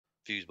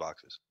fuse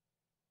boxes.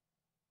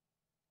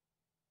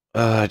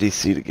 I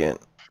DC'd again.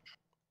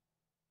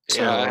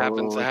 Yeah, it happens.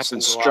 It it's in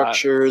happens a lot.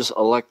 structures,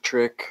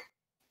 electric.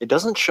 It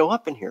doesn't show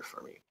up in here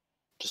for me.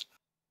 Just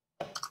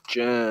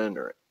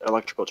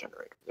electrical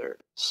generator. There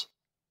it is.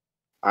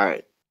 All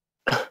right.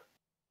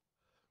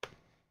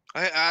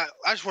 I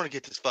just want to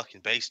get this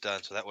fucking base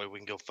done so that way we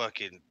can go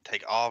fucking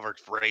take all of our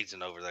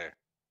raising over there.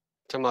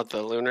 Talking about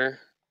the lunar.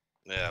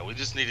 Yeah, we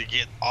just need to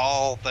get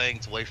all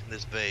things away from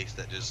this base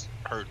that just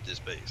hurt this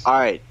base. All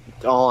right.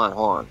 Hold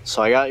on.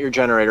 So I got your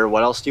generator.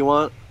 What else do you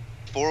want?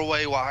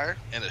 4-way wire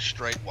and a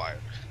straight wire.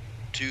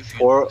 2 fuse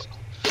Four. boxes.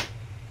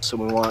 So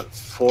we want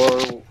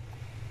 4.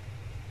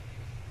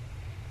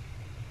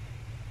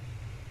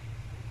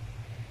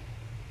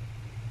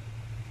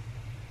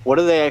 What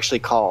are they actually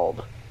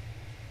called?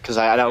 Because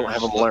I don't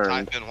have them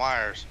learned. Type in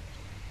wires.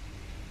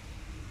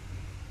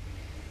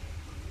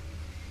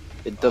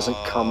 It doesn't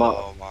come up.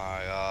 Oh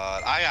my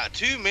god! I got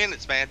 2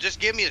 minutes, man.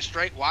 Just give me a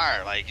straight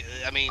wire. Like,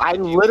 I mean,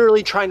 I'm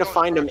literally trying to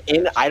find them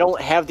in. I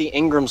don't have the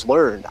Ingrams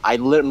learned.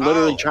 I'm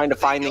literally trying to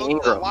find the go to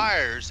Ingram.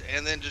 wires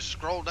and then just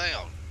scroll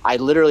down. I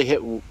literally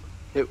hit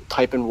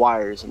type in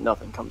wires and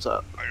nothing comes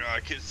up.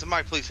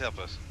 Somebody please help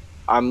us.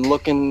 I'm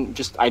looking.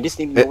 I just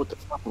need to know what the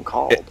fucking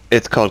called.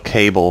 It's called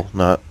cable,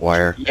 not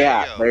wire.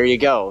 Yeah, there you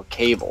go.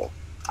 Cable.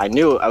 I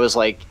knew. I was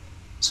like,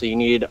 so you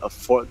need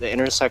the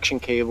intersection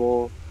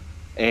cable.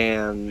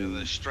 And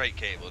the straight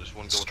cable, just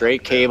one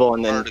straight cable,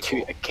 and then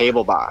a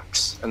cable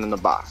box, and then the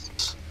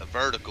box. A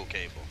vertical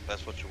cable.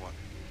 That's what you want.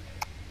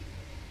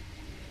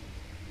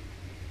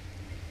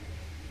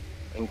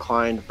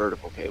 Inclined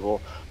vertical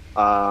cable.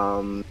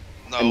 No,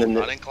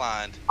 not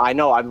inclined. I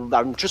know.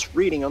 I'm just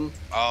reading them.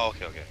 Oh,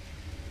 okay.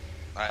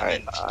 All right,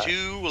 and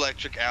then 2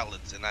 electric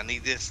outlets, and I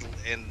need this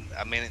in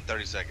a minute and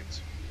 30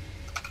 seconds.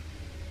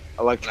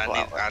 Electrical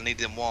outlet. I need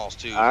them walls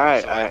too. All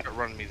right, so all right.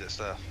 Run me this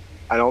stuff.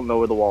 I don't know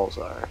where the walls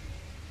are.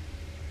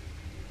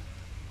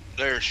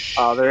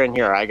 They're in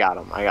here. I got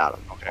them. Okay,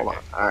 hold on.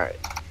 All right.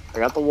 I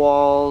got the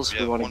walls.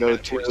 We want to go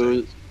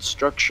to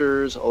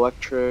structures,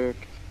 electric.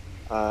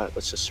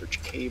 Let's just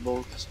search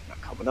cable because it's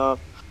not coming up.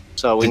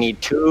 So we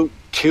need two.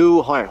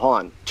 Hold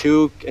on.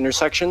 2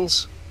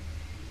 intersections,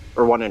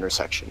 or 1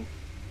 intersection.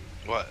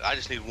 What? I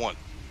just need 1.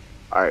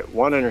 All right,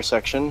 1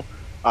 intersection.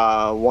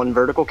 1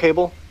 vertical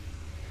cable.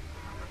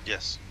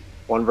 Yes.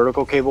 1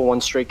 vertical cable. 1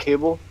 straight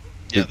cable.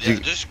 Yeah.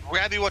 Just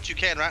grab me what you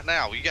can right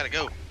now. You gotta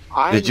go.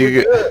 Did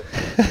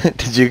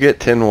you get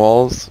 10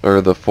 walls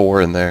or the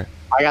 4 in there?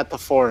 I got the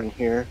 4 in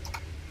here.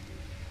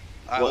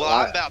 Well,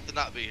 I'm about to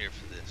not be here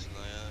for this.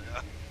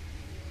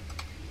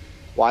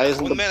 Why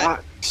isn't the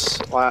box?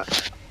 Why?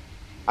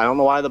 I don't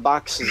know why the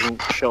box isn't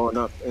showing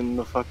up in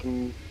the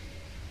fucking.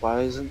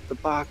 Why isn't the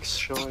box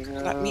showing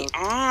up? Let me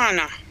on.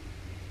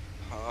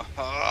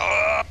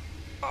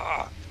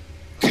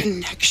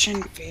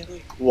 Connection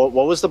failure. What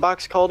was the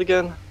box called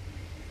again?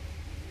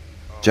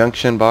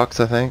 Junction box,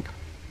 I think.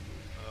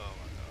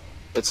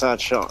 It's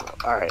not showing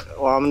up. Alright,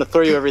 well, I'm going to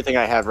throw you everything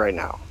I have right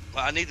now.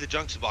 Well, I need the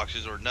junction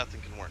boxes or nothing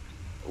can work.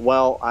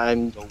 Well,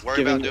 I'm So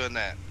worry about doing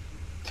that.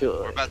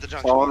 Worry about the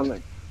junction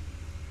boxes.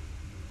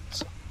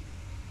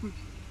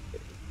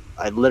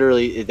 I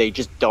literally, they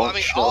just don't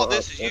show up. All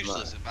this is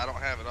useless if I don't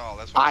have it all.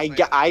 That's what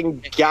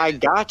I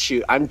got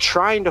you. I'm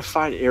trying to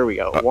find it. Here we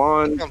go.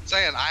 1. I'm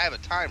saying I have a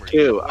timer. 2.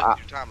 You your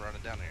timer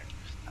running down there.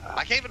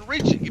 I can't even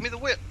reach it. Give me the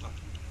whip.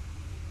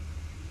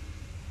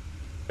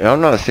 Yeah,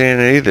 I'm not seeing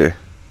it either.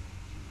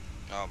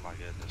 Oh my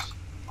goodness.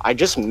 I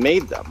just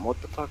made them.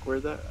 What the fuck were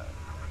that?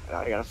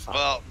 I gotta find.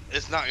 Well,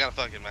 it's not gonna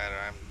fucking matter.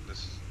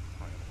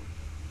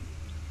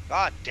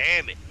 God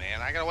damn it,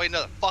 man. I gotta wait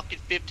another fucking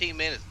 15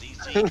 minutes,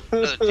 DC.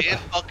 Another 10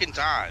 fucking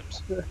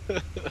times.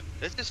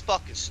 This is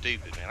fucking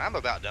stupid, man. I'm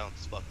about done with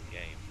this fucking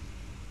game.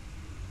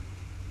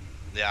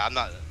 Yeah, I'm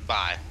not.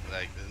 Bye.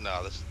 Like,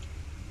 no, this.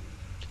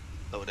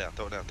 Throw it down.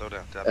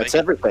 That's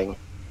everything.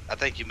 I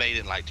think you made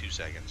it in like 2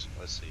 seconds.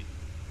 Let's see.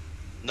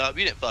 No,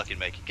 you didn't fucking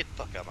make it. Get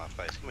the fuck out of my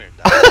face. Come here.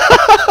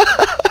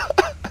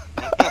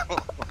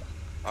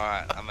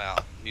 Alright, I'm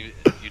out. You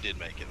did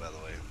make it, by the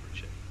way. I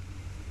appreciate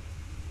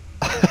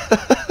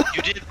it.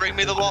 You did bring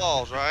me the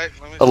walls, right?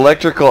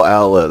 Electrical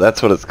outlet,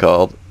 that's what it's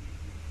called.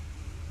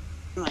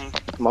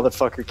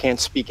 Motherfucker can't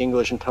speak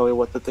English and tell you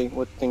what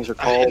things are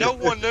called. No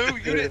one knew.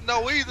 You didn't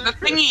know either.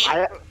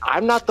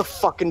 I'm not the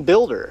fucking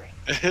builder.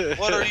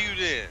 What are you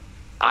then?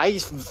 I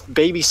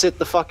babysit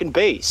the fucking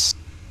base.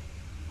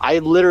 I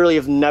literally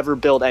have never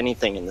built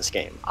anything in this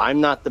game.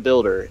 I'm not the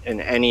builder in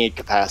any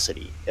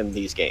capacity in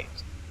these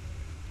games.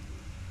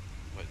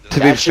 To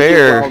be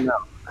fair,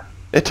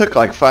 it took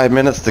like 5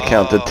 minutes to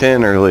count to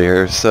 10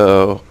 earlier,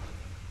 so...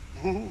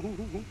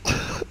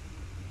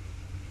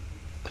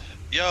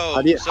 Yo,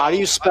 how do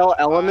you spell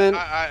element?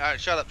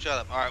 Shut up.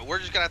 Alright, we're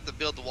just gonna have to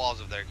build the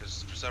walls up there,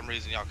 because for some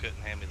reason y'all couldn't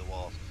hand me the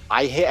walls.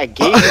 I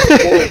gave you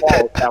 4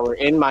 walls that were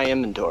in my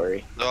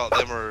inventory. No,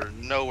 them were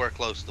nowhere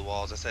close to the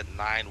walls. I said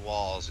 9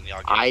 walls, and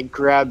y'all. I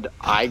grabbed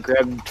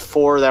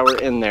 4 that were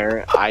in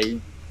there. I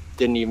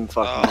didn't even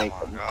fucking make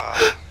them.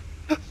 God.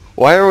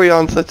 Why are we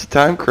on such a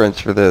time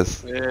crunch for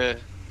this? Yeah.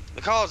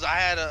 Because I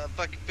had a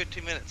fucking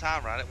 15-minute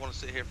timer. I didn't want to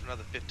sit here for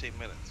another 15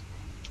 minutes.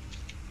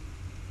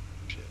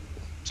 Shit.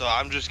 So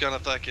I'm just gonna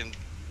fucking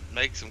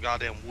make some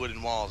goddamn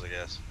wooden walls, I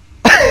guess.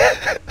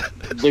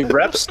 The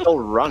rep's still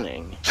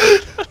running.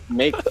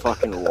 Make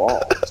fucking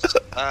walls.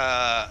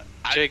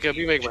 Jacob,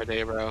 you make my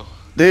day, bro.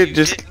 Dude,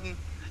 just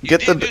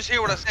get the. Just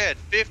hear what I said.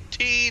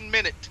 15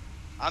 minutes.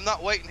 I'm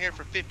not waiting here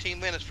for 15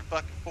 minutes for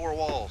fucking 4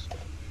 walls.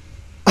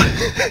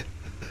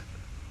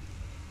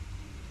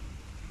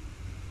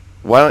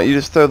 Why don't you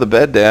just throw the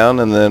bed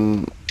down, and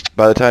then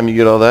by the time you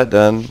get all that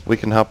done, we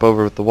can hop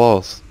over with the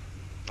walls.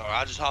 Or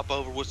I'll just hop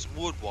over with some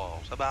wood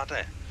walls. How about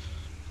that?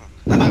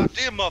 How about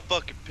them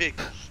motherfucking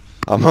pickles?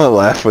 I'm gonna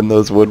laugh when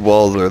those wood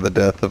walls are the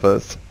death of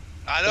us.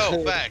 I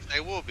know, facts.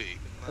 They will be.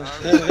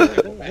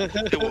 They're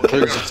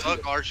gonna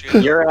suck our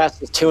shit. Your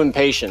ass is too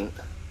impatient.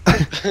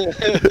 No,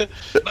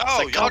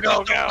 y'all just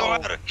don't know how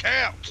to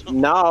count.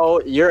 No,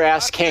 your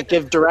ass can't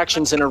give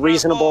directions in a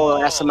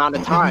reasonable ass amount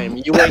of time.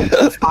 You wait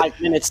for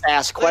 5 minutes to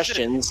ask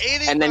questions,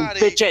 and then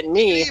bitch at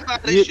me.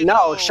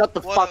 No, shut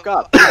the fuck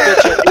up. You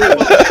bitch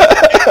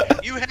at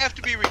me. You have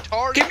to be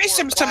retarded. Give me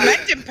some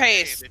cement and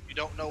paste. If you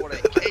don't know what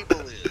a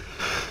cable is.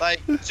 Like,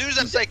 as soon as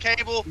I say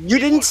cable... You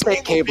didn't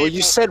say cable,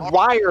 you said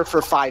wire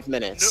for 5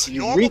 minutes,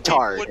 you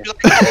retard. Would be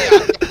like, yeah,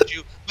 I got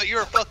you, but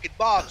you're a fucking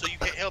Bob, so you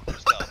can't help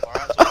yourself,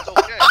 alright? So it's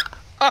okay.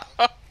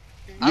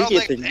 I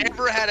don't think I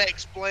ever had to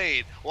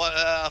explain what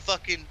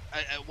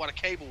what a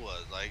cable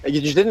was. Like,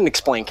 you didn't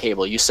explain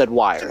cable, you said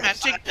wire.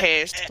 Cement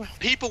paste.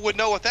 People would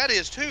know what that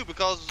is too,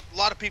 because a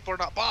lot of people are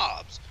not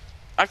Bobs.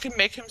 I can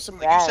make him some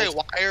Like, you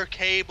say wire,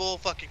 cable,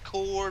 fucking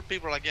cord.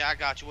 People are like, yeah, I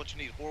got you. What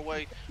you need,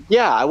 4-way?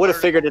 Yeah, I would have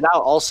figured it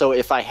out also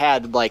if I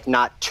had, like,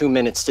 not 2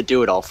 minutes to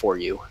do it all for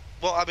you.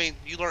 Well, I mean,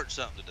 you learned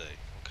something today,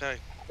 okay?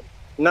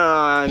 No,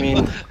 I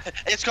mean...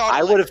 It's called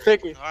I would have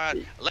figured...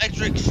 Alright,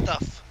 electric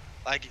stuff.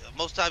 Like,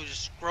 most times you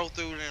just scroll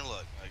through it and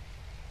look.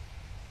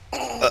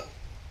 Like,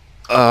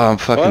 Oh, I'm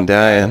fucking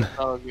dying.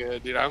 Oh,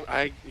 good, dude.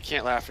 I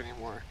can't laugh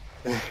anymore.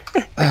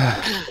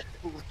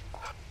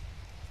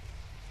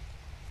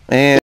 Man.